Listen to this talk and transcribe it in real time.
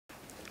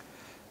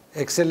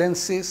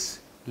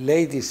Excellencies,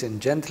 ladies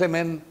and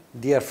gentlemen,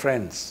 dear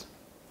friends,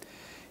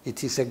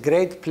 it is a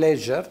great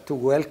pleasure to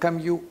welcome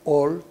you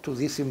all to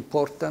this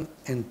important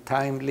and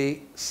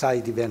timely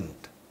side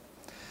event.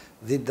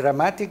 The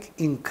dramatic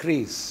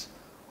increase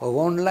of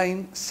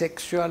online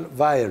sexual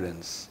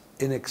violence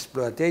and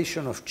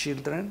exploitation of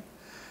children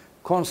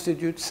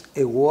constitutes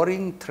a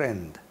worrying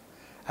trend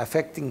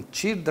affecting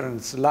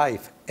children's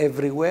life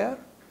everywhere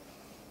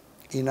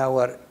in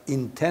our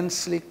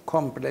intensely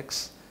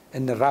complex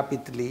and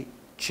rapidly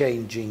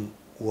changing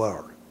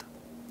world.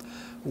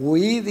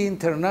 We, the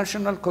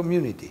international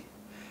community,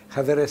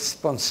 have a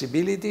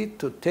responsibility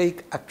to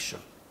take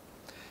action.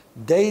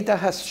 Data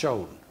has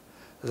shown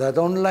that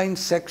online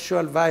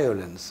sexual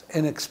violence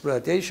and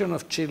exploitation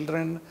of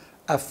children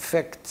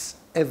affects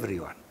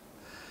everyone.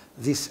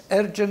 This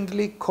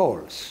urgently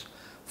calls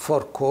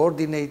for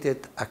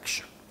coordinated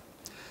action.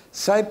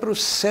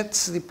 Cyprus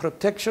sets the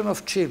protection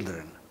of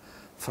children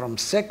from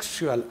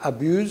sexual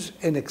abuse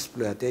and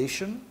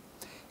exploitation,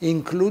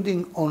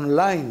 including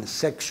online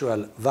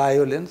sexual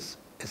violence,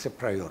 as a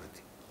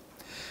priority.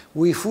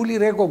 We fully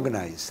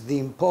recognize the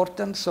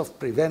importance of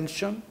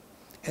prevention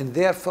and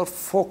therefore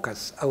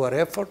focus our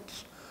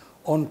efforts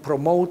on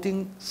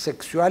promoting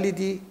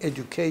sexuality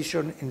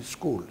education in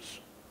schools.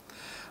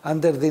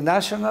 Under the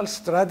National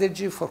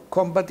Strategy for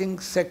Combating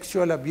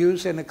Sexual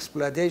Abuse and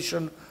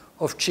Exploitation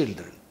of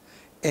Children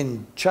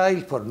and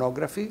Child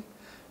Pornography,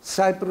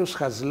 Cyprus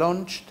has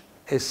launched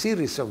a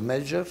series of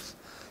measures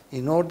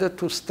in order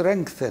to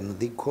strengthen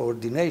the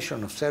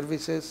coordination of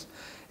services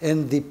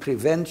and the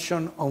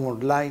prevention of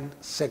online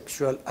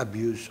sexual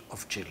abuse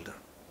of children.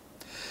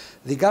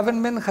 The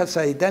government has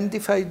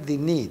identified the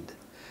need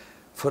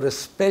for a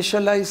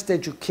specialized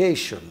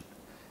education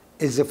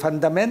as a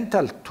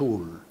fundamental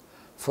tool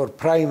for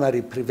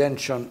primary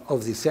prevention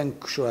of the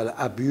sexual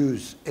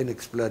abuse and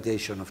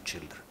exploitation of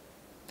children.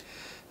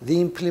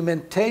 The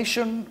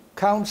Implementation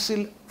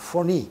Council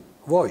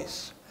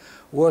Voice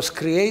was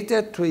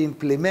created to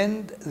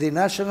implement the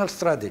national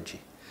strategy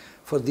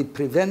for the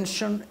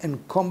prevention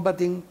and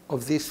combating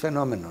of this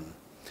phenomenon,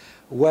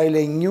 while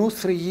a new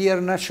 3-year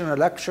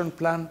national action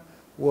plan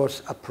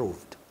was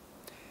approved.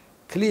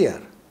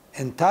 Clear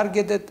and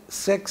targeted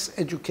sex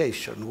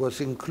education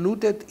was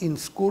included in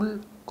school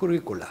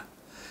curricula,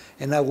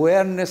 and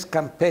awareness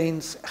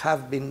campaigns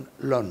have been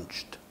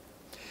launched.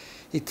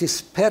 It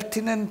is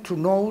pertinent to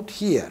note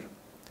here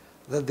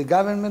that the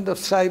government of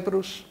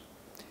Cyprus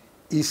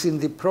is in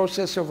the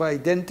process of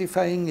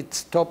identifying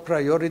its top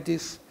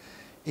priorities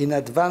in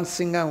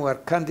advancing our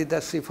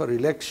candidacy for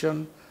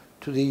election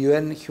to the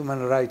UN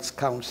Human Rights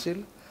Council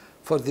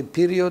for the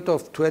period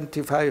of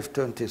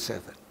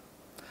 25-27.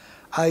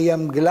 I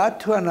am glad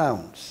to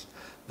announce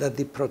that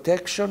the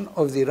protection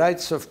of the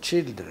rights of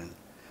children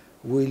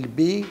will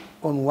be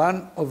on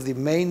one of the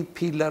main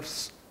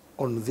pillars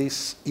in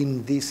this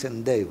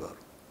endeavor.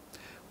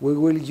 We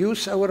will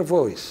use our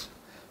voice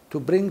to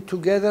bring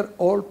together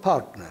all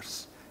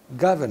partners,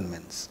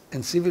 governments,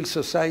 and civil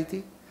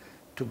society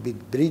to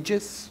build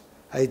bridges,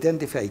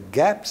 identify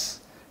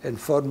gaps, and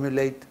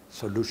formulate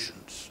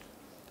solutions.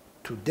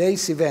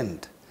 Today's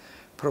event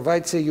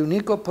provides a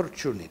unique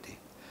opportunity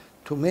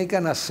to make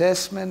an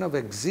assessment of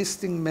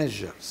existing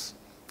measures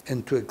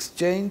and to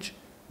exchange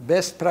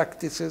best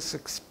practices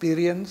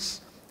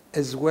experience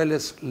as well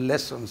as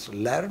lessons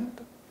learned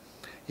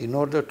in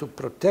order to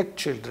protect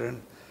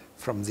children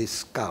from this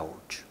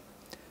scourge.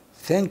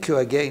 Thank you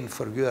again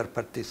for your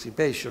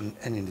participation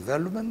and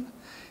involvement,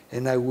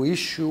 and I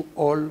wish you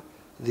all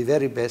the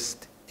very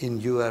best in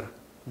your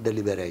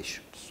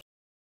deliberations.